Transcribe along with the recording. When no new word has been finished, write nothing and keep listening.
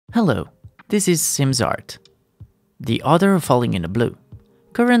Hello, this is SimzArt, the author of Falling in the Blue,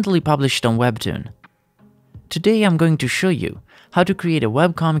 currently published on Webtoon. Today I'm going to show you how to create a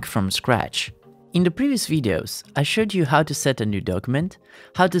webcomic from scratch. In the previous videos, I showed you how to set a new document,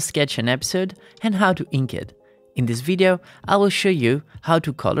 how to sketch an episode, and how to ink it. In this video, I will show you how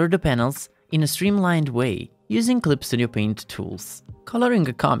to color the panels in a streamlined way using Clip Studio Paint tools. Coloring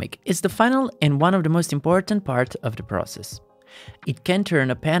a comic is the final and one of the most important parts of the process. It can turn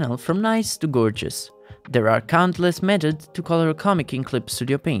a panel from nice to gorgeous. There are countless methods to color a comic in Clip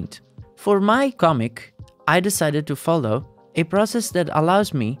Studio Paint. For my comic, I decided to follow a process that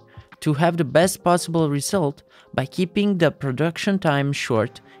allows me to have the best possible result by keeping the production time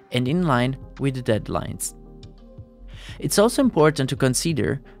short and in line with the deadlines. It's also important to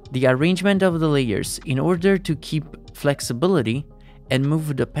consider the arrangement of the layers in order to keep flexibility and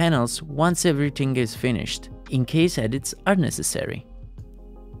move the panels once everything is finished, in case edits are necessary.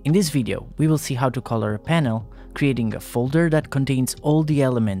 In this video, we will see how to color a panel, creating a folder that contains all the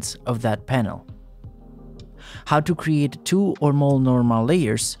elements of that panel. How to create 2 or more normal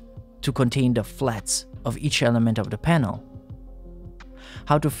layers to contain the flats of each element of the panel.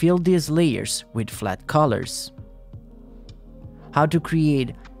 How to fill these layers with flat colors. How to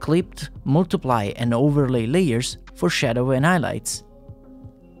create clipped, multiply, and overlay layers for shadow and highlights.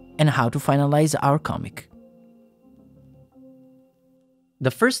 And how to finalize our comic. The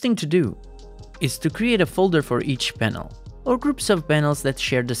first thing to do is to create a folder for each panel, or groups of panels that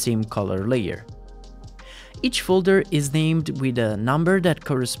share the same color layer. Each folder is named with a number that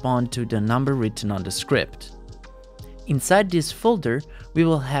corresponds to the number written on the script. Inside this folder, we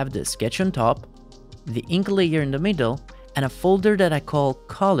will have the sketch on top, the ink layer in the middle, and a folder that I call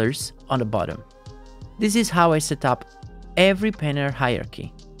colors on the bottom. This is how I set up every panel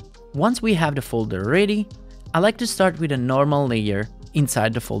hierarchy. Once we have the folder ready, I like to start with a normal layer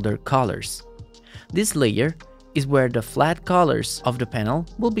inside the folder colors. This layer is where the flat colors of the panel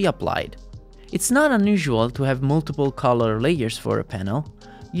will be applied. It's not unusual to have multiple color layers for a panel.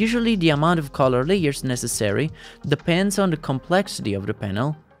 Usually the amount of color layers necessary depends on the complexity of the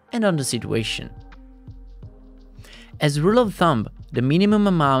panel and on the situation. As rule of thumb, the minimum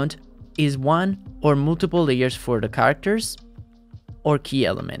amount is 1 or multiple layers for the characters or key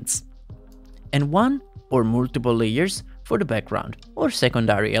elements, and 1 or multiple layers for the background or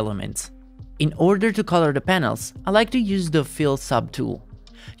secondary elements. In order to color the panels, I like to use the Fill subtool.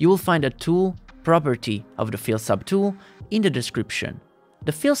 You will find a tool property of the Fill subtool in the description.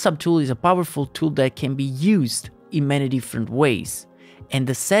 The Fill subtool is a powerful tool that can be used in many different ways, and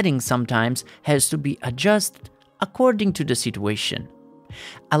the setting sometimes has to be adjusted according to the situation.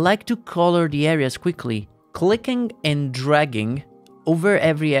 I like to color the areas quickly, clicking and dragging over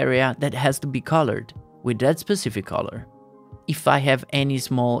every area that has to be colored with that specific color. If I have any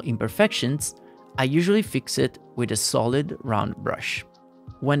small imperfections, I usually fix it with a solid round brush.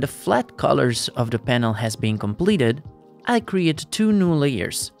 When the flat colors of the panel has been completed, I create 2 new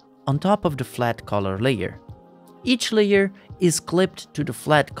layers on top of the flat color layer. Each layer is clipped to the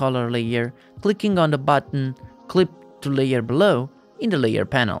flat color layer, clicking on the button Clip to Layer below in the layer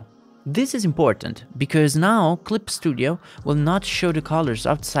panel. This is important because now Clip Studio will not show the colors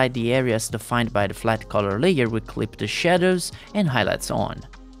outside the areas defined by the flat color layer we clip the shadows and highlights on.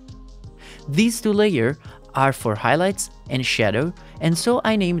 These 2 layers are for highlights and shadow, and so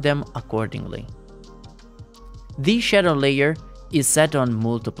I named them accordingly. The shadow layer is set on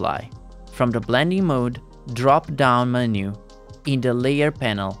Multiply. From the blending mode drop-down menu in the layer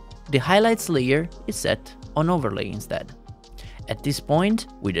panel, the highlights layer is set on Overlay instead. At this point,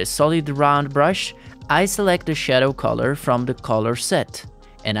 with a solid round brush, I select the shadow color from the color set,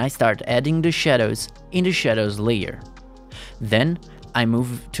 and I start adding the shadows in the shadows layer. Then, I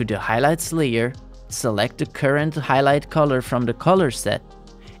move to the highlights layer, select the current highlight color from the color set,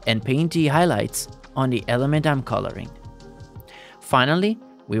 and paint the highlights on the element I'm coloring. Finally,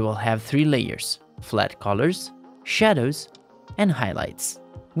 we will have 3 layers: flat colors, shadows, and highlights.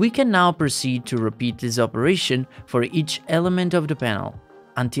 We can now proceed to repeat this operation for each element of the panel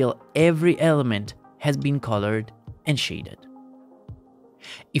until every element has been colored and shaded.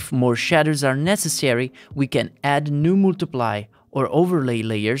 If more shadows are necessary, we can add new multiply or overlay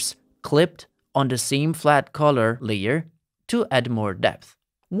layers clipped on the same flat color layer to add more depth.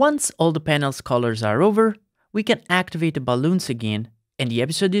 Once all the panel's colors are over, we can activate the balloons again and the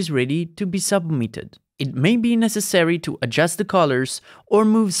episode is ready to be submitted. It may be necessary to adjust the colors or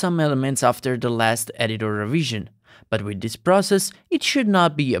move some elements after the last edit or revision, but with this process, it should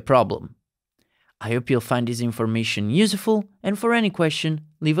not be a problem. I hope you'll find this information useful, and for any question,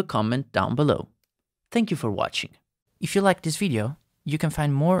 leave a comment down below. Thank you for watching. If you liked this video, You can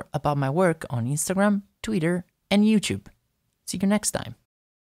find more about my work on Instagram, Twitter, and YouTube. See you next time.